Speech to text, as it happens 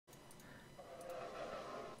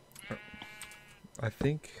I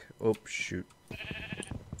think. Oh shoot!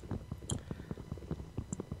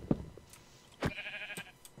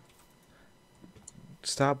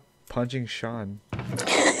 Stop punching Shawn.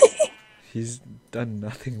 He's done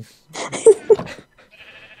nothing.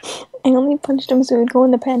 I only punched him so he'd go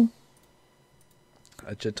in the pen.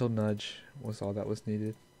 A gentle nudge was all that was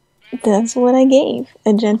needed. That's what I gave.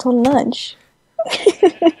 A gentle nudge.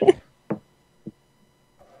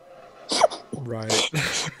 Right.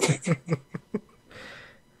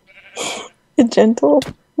 A gentle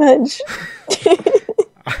nudge.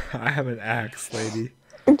 I have an axe, lady.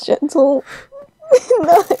 A gentle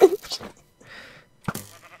nudge.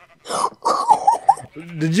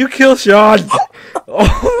 Did you kill Shawn?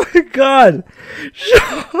 Oh my god!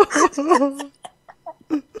 Shawn!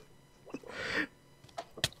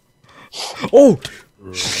 Oh!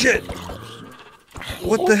 Shit!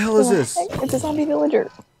 What the hell is this? It's a zombie villager.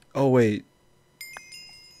 Oh wait.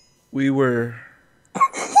 We were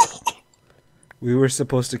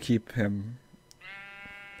supposed to keep him.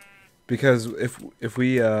 Because if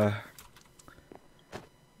we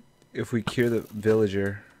cure the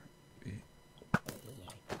villager,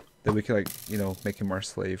 then we can, like, you know, make him our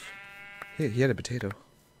slave. Hey, he had a potato.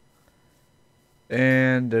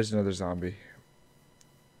 And there's another zombie.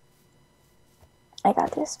 I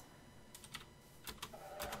got this.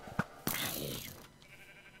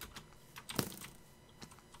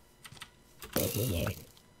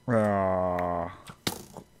 Ah.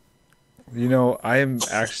 You know, I am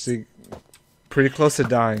actually pretty close to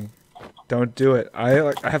dying. Don't do it. I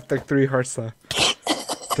have like 3 hearts left.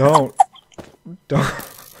 Don't.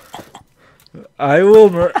 I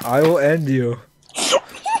will end you.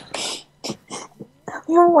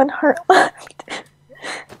 You have 1 heart left.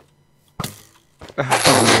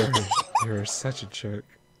 You're such a jerk.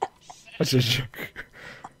 Such a jerk.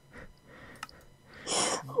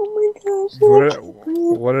 Oh my gosh.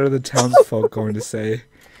 What are the townsfolk going to say?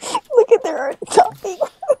 Look at their art talking.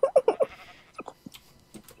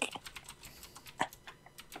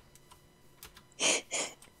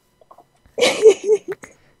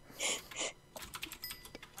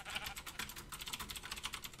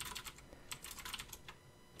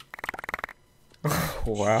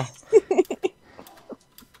 Wow.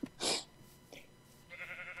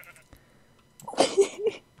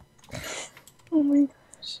 Oh my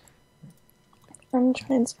gosh. I'm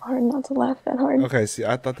trying so hard not to laugh that hard. Okay, see,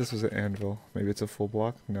 I thought this was an anvil. Maybe it's a full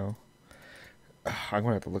block? No. I'm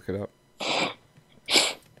gonna have to look it up.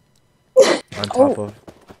 On top of...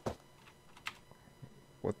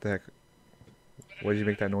 What the heck? What did you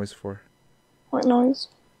make that noise for? What noise?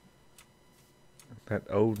 That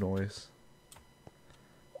O noise.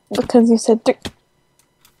 Because you said 3.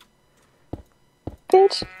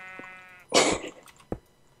 Bitch.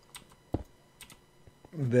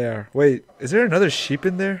 There. Wait, is there another sheep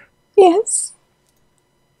in there? Yes.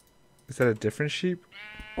 Is that a different sheep?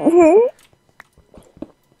 Mm-hmm.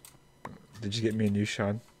 Did you get me a new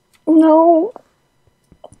Shawn? No.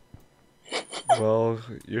 Well,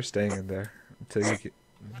 you're staying in there until you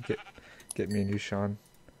get me a new Shawn.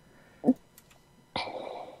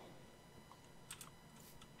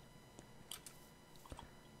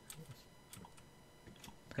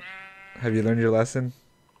 Have you learned your lesson?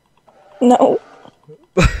 No.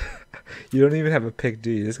 You don't even have a pick,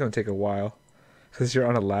 do you? It's gonna take a while. Because you're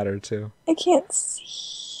on a ladder, too. I can't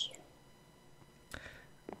see.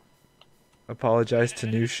 Apologize to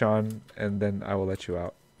new Shawn, and then I will let you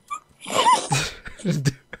out.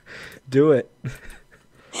 Do it.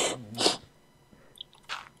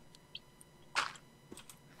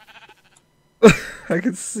 I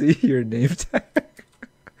can see your name tag.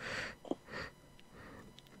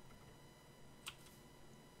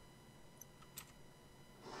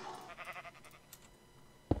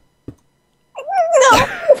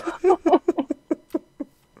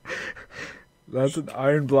 That's an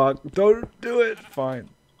iron block. Don't do it. Fine.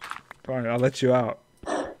 Fine, I'll let you out.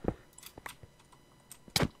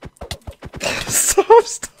 Stop.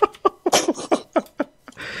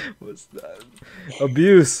 What's that?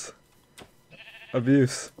 Abuse.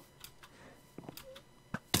 Abuse.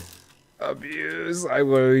 I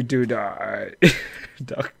really do die.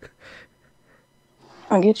 Duck.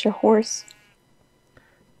 I'll get your horse.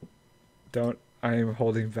 Don't. I am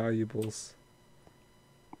holding valuables.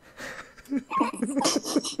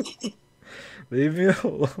 Leave me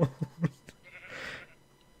alone.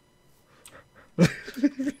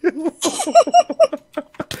 Leave me alone.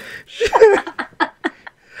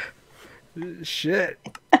 Shit.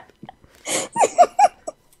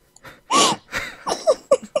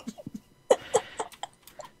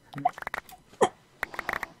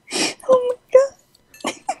 Oh my god.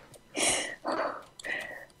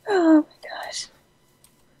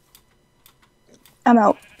 I'm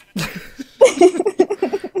out.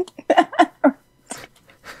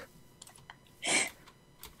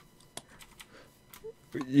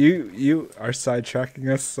 You are sidetracking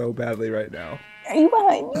us so badly right now. Are you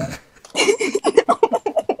behind me?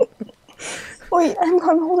 Wait, I'm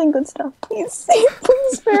holding good stuff. Please,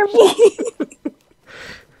 please spare me.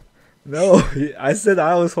 No, I said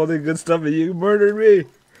I was holding good stuff and you murdered me.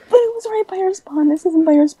 But it was right by your spawn. This isn't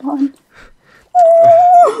by your spawn.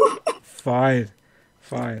 Fine.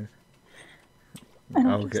 Fine.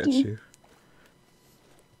 I'll get you.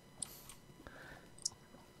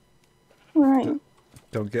 you. Alright.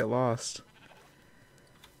 Don't get lost.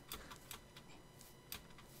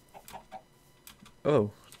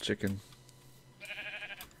 Oh, chicken.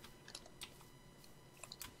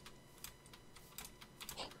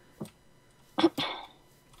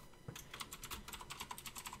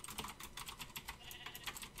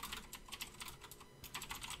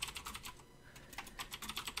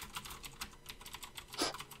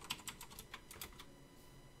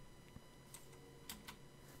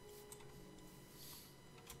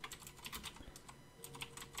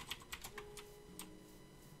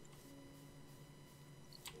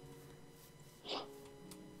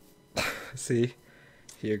 See,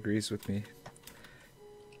 he agrees with me.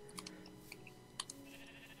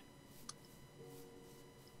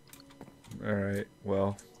 Alright,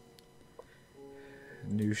 well.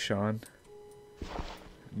 New Shawn.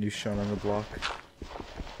 New Shawn on the block.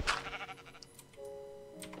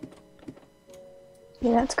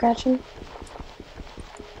 You're not scratching.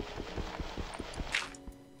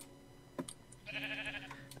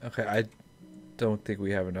 Okay, I don't think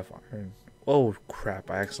we have enough iron. Oh crap,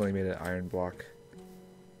 I accidentally made an iron block.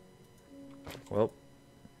 Well.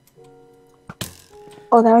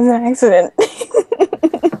 Oh, that was an accident.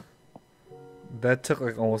 That took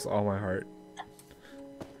like almost all my heart.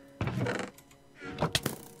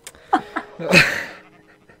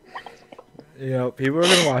 You know, people are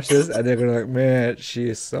gonna watch this and they're gonna be like, man, she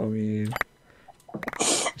is so mean.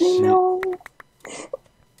 No.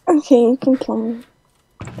 Okay, you can kill me.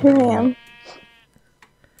 Here I am.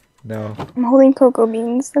 No. I'm holding cocoa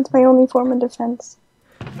beans. That's my only form of defense.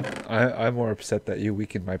 I'm more upset that you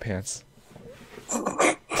weakened my pants.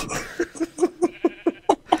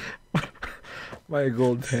 My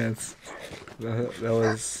gold pants.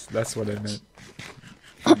 That's what I meant.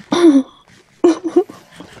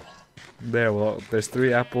 There, well, there's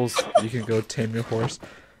 3 apples. You can go tame your horse.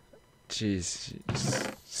 Jeez,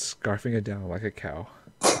 scarfing it down like a cow.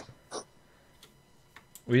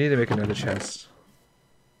 We need to make another chest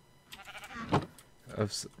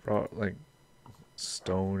of raw, like,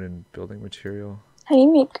 stone and building material. How do you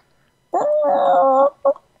make?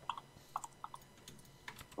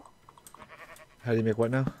 How do you make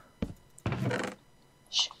what now?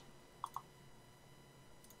 Shh.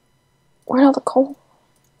 Where'd all the coal?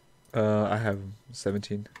 I have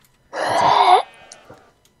 17.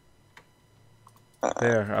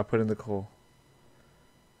 There, I'll put in the coal.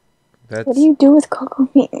 That's. What do you do with cocoa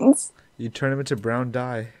beans? You turn them into brown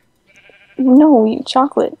dye. No, you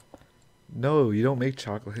chocolate. No, you don't make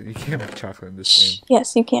chocolate. You can't make chocolate in this game.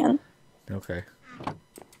 Yes, you can. Okay.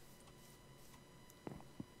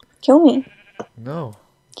 Kill me. No.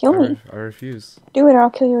 Kill me. I refuse. Do it or I'll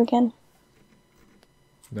kill you again.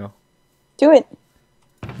 No. Do it.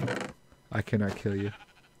 I cannot kill you.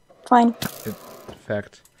 Fine. In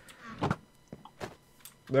fact.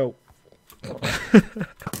 No.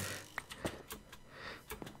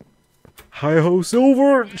 Hi-ho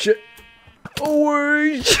silver! Shit!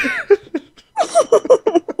 Away!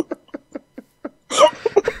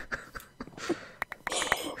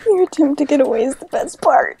 Your attempt to get away is the best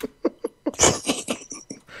part.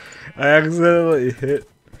 I accidentally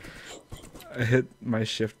hit my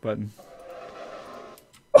shift button.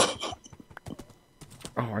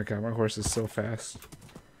 Oh my god, my horse is so fast.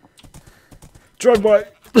 Drive by!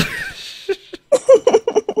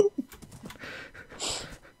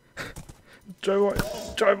 Drive by!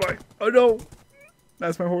 Drive by! Oh no!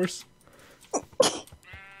 That's my horse.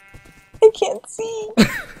 I can't see.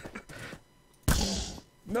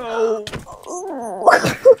 No!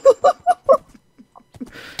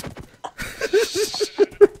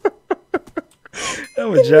 That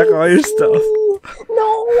would jack all your stuff.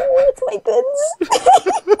 No, it's my goods.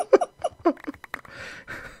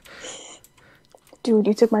 Dude,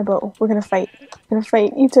 you took my bow. We're gonna fight. We're gonna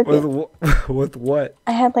fight. You took it. With what?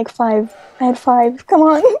 I had like 5. I had 5. Come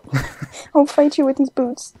on. I'll fight you with these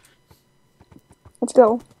boots. Let's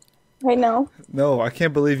go. Right now. No, I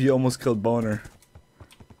can't believe you almost killed Boner.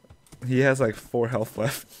 He has like 4 health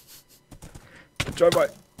left. Drive by.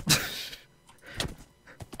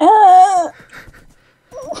 Ah!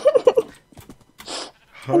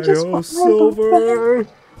 I just Hi-yo, want my bow silver!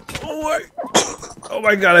 Oh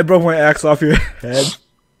my god, I broke my axe off your head.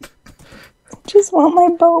 back. Just want my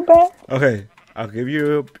bow back. Okay, I'll give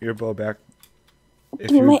you your bow back. If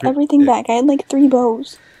Give me you my agree, everything back. I had like 3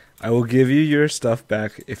 bows. I will give you your stuff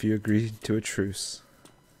back if you agree to a truce.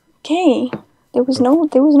 Okay. There was no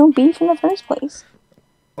beef in the first place.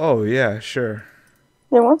 Oh yeah, sure.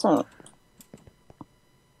 There wasn't.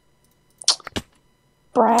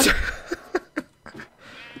 Brat.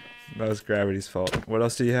 That was gravity's fault. What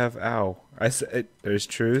else do you have? Ow. I said there's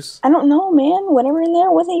truce. I don't know, man. Whatever in there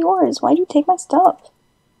wasn't yours. Why'd you take my stuff?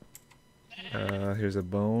 Here's a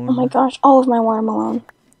bone. Oh my gosh, all of my watermelon.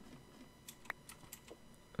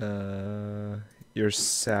 Your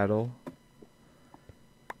saddle.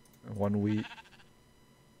 1 wheat.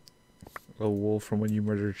 A wool from when you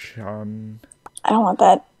murdered Shawn. I don't want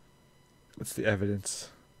that. What's the evidence?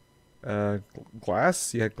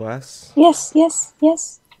 Glass? You had glass? Yes, yes,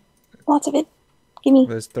 yes. Lots of it. Gimme,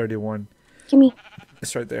 There's 31. gimme.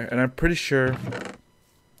 It's right there. And I'm pretty sure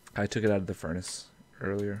I took it out of the furnace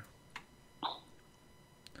earlier.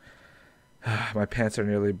 My pants are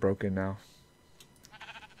nearly broken now.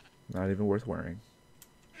 Not even worth wearing.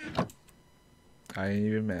 I ain't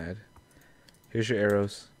even mad. Here's your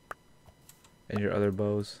arrows. And your other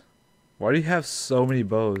bows. Why do you have so many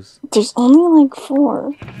bows? There's only like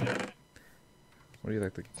 4. What do you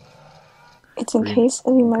like? The It's in green- case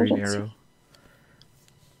of green emergency. arrow?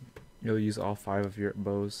 You'll use all 5 of your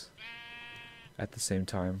bows at the same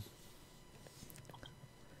time.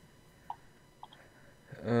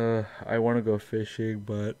 I want to go fishing,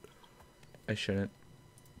 but I shouldn't.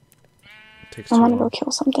 It takes I too want to go long.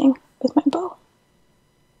 kill something with my bow.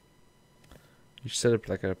 You should set up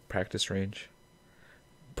like a practice range.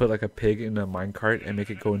 Put like a pig in a minecart and make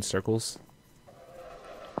it go in circles.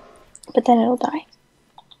 But then it'll die.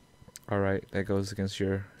 Alright, that goes against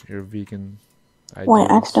your vegan ideas. Well,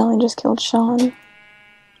 I accidentally just killed Shawn.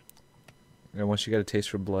 And once you get a taste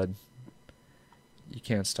for blood, you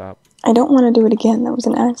can't stop. I don't want to do it again. That was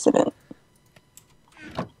an accident.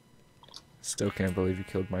 Still can't believe you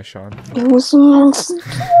killed my Shawn. It was an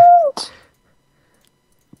accident.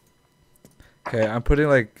 Okay, I'm putting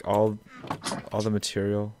like all the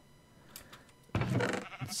material.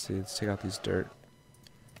 Let's see, let's take out these dirt.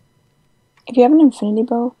 If you have an infinity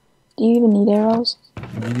bow, do you even need arrows?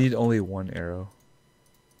 You need only 1 arrow.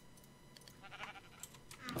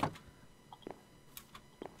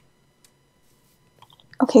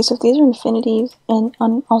 Okay, so if these are infinities and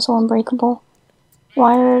also unbreakable,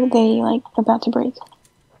 why are they like about to break?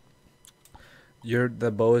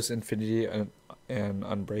 The bow is infinity and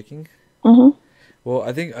unbreaking. Mm-hmm. Well,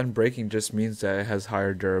 I think unbreaking just means that it has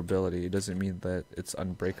higher durability. It doesn't mean that it's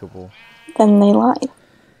unbreakable. Then they lied.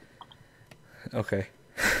 Okay,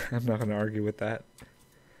 I'm not gonna argue with that.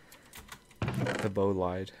 The bow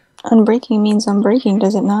lied. Unbreaking means unbreaking,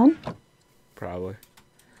 does it not? Probably.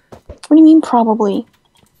 What do you mean probably?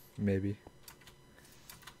 Maybe.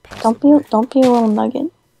 Don't be a little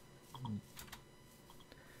nugget.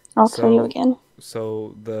 I'll kill you again.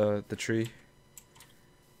 So the tree.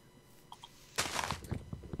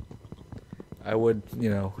 I would,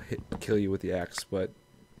 kill you with the axe, but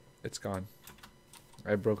it's gone.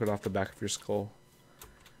 I broke it off the back of your skull.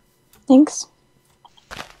 Thanks.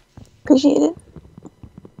 Appreciate it.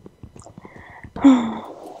 I'm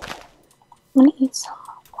gonna eat some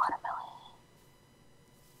watermelon.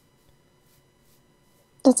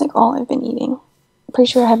 That's like all I've been eating. I'm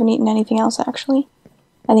pretty sure I haven't eaten anything else actually.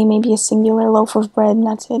 I think maybe a singular loaf of bread and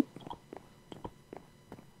that's it.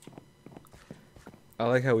 I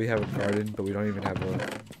like how we have a garden, but we don't even have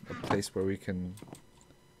a place where we can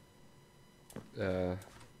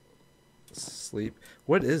sleep.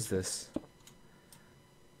 What is this?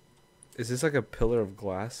 Is this like a pillar of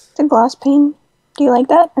glass? It's a glass pane. Do you like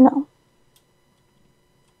that or no?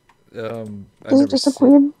 Does it just look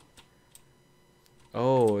weird?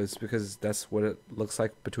 Oh, it's because that's what it looks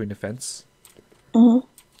like between the fence?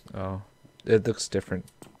 Mm-hmm. Oh, it looks different.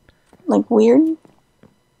 Like weird?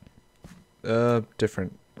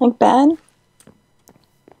 Different. Like bad?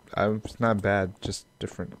 It's not bad, just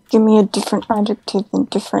different. Give me a different adjective than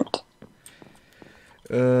different.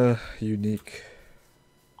 Unique.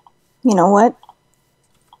 You know what?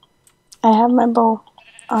 I have my bow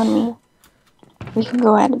on me. We can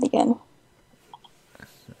go at it again.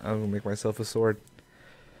 I'm gonna make myself a sword.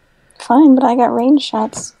 Fine, but I got range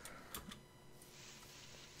shots.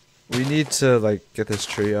 We need to, get this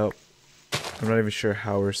tree up. I'm not even sure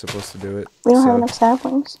how we're supposed to do it. We don't have enough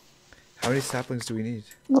saplings. How many saplings do we need?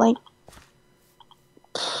 Like...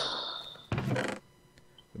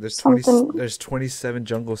 There's something... There's 27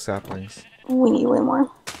 jungle saplings. We need way more.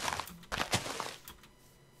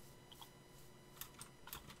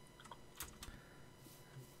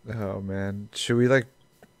 Oh man, should we like?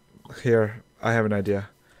 Here, I have an idea.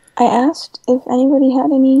 I asked if anybody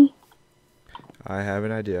had any. I have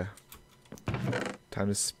an idea. Time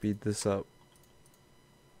to speed this up.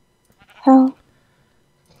 How?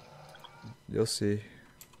 You'll see.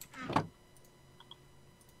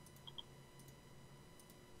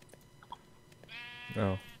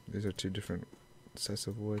 Oh, these are two different sets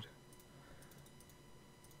of wood.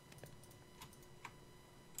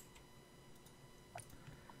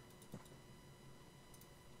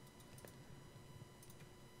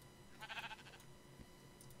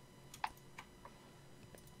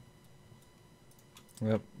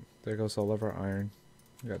 Yep, there goes all of our iron.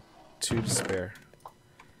 We got 2 to spare.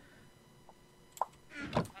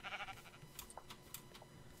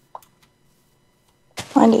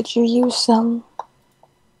 Why did you use some?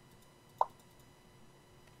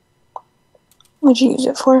 What'd you use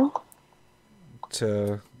it for?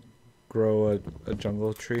 To grow a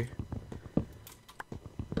jungle tree.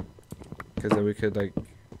 Because then we could like...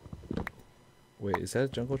 Wait, is that a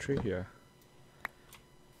jungle tree? Yeah.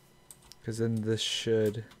 Because then this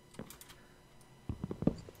should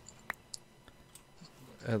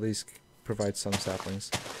at least provide some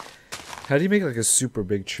saplings. How do you make like a super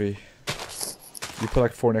big tree? You put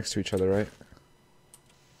like 4 next to each other, right?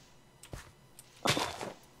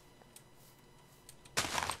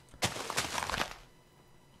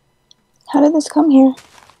 How did this come here?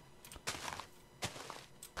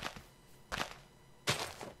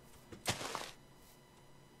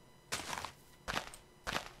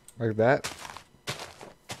 Like that?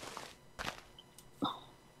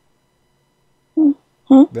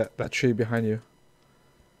 That tree behind you.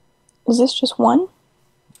 Is this just one?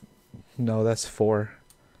 No, that's 4.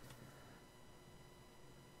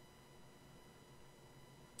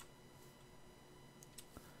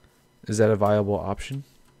 Is that a viable option?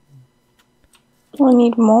 We'll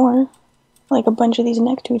need more. Like a bunch of these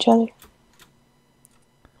next to each other.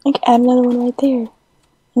 Like add another one right there.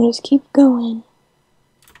 And just keep going.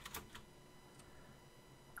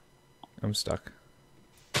 I'm stuck.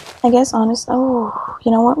 I guess honest. Oh,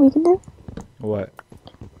 you know what we could do? What?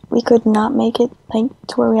 We could not make it like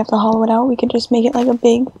to where we have to hollow it out. We could just make it like a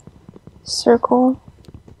big circle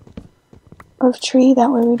of tree.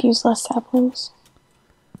 That way we'd use less saplings.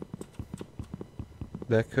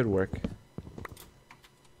 That could work.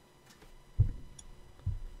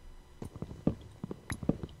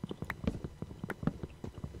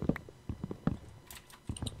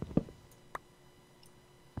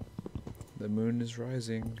 The moon is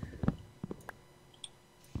rising.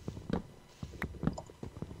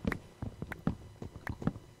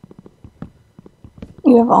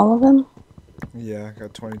 You have all of them? Yeah, I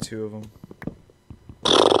got 22 of them.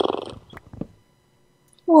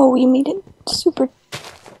 Whoa, you made it super.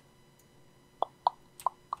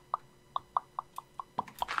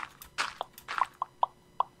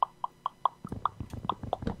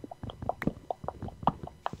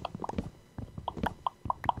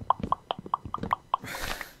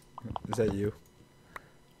 Is that you?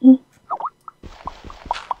 Hmm.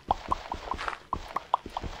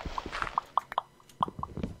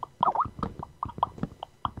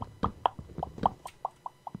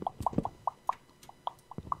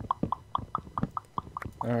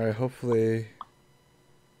 Alright, hopefully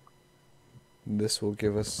this will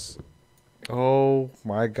give us... Oh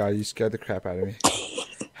my god, you scared the crap out of me.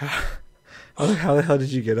 How the hell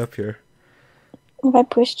did you get up here? If I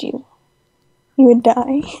pushed you, you would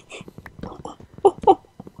die.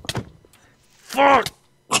 Fuck!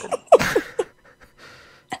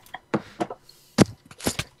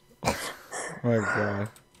 Oh my god.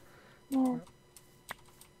 Yeah.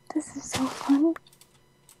 This is so fun.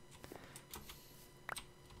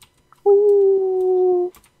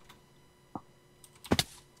 Whee!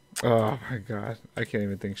 Oh my god. I can't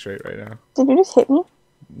even think straight right now. Did you just hit me?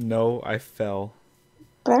 No, I fell.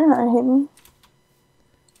 Better not hit me.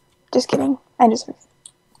 Just kidding. I deserve it.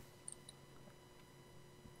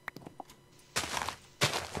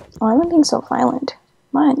 Why am I being so violent?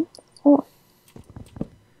 Mine. Oh.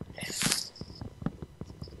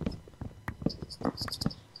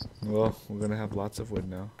 Well, we're gonna have lots of wood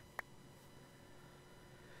now.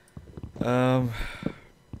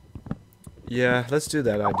 Yeah, let's do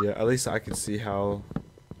that idea. At least I can see how,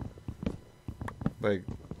 like,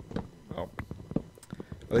 oh,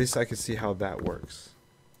 at least I can see how that works.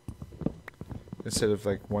 Instead of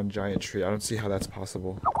like one giant tree, I don't see how that's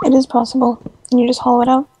possible. It is possible. And you just hollow it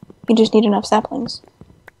out. You just need enough saplings.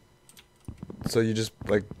 So you just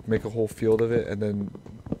like make a whole field of it, and then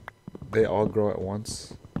they all grow at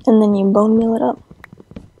once. And then you bone meal it up.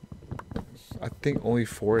 I think only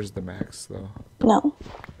 4 is the max, though. No.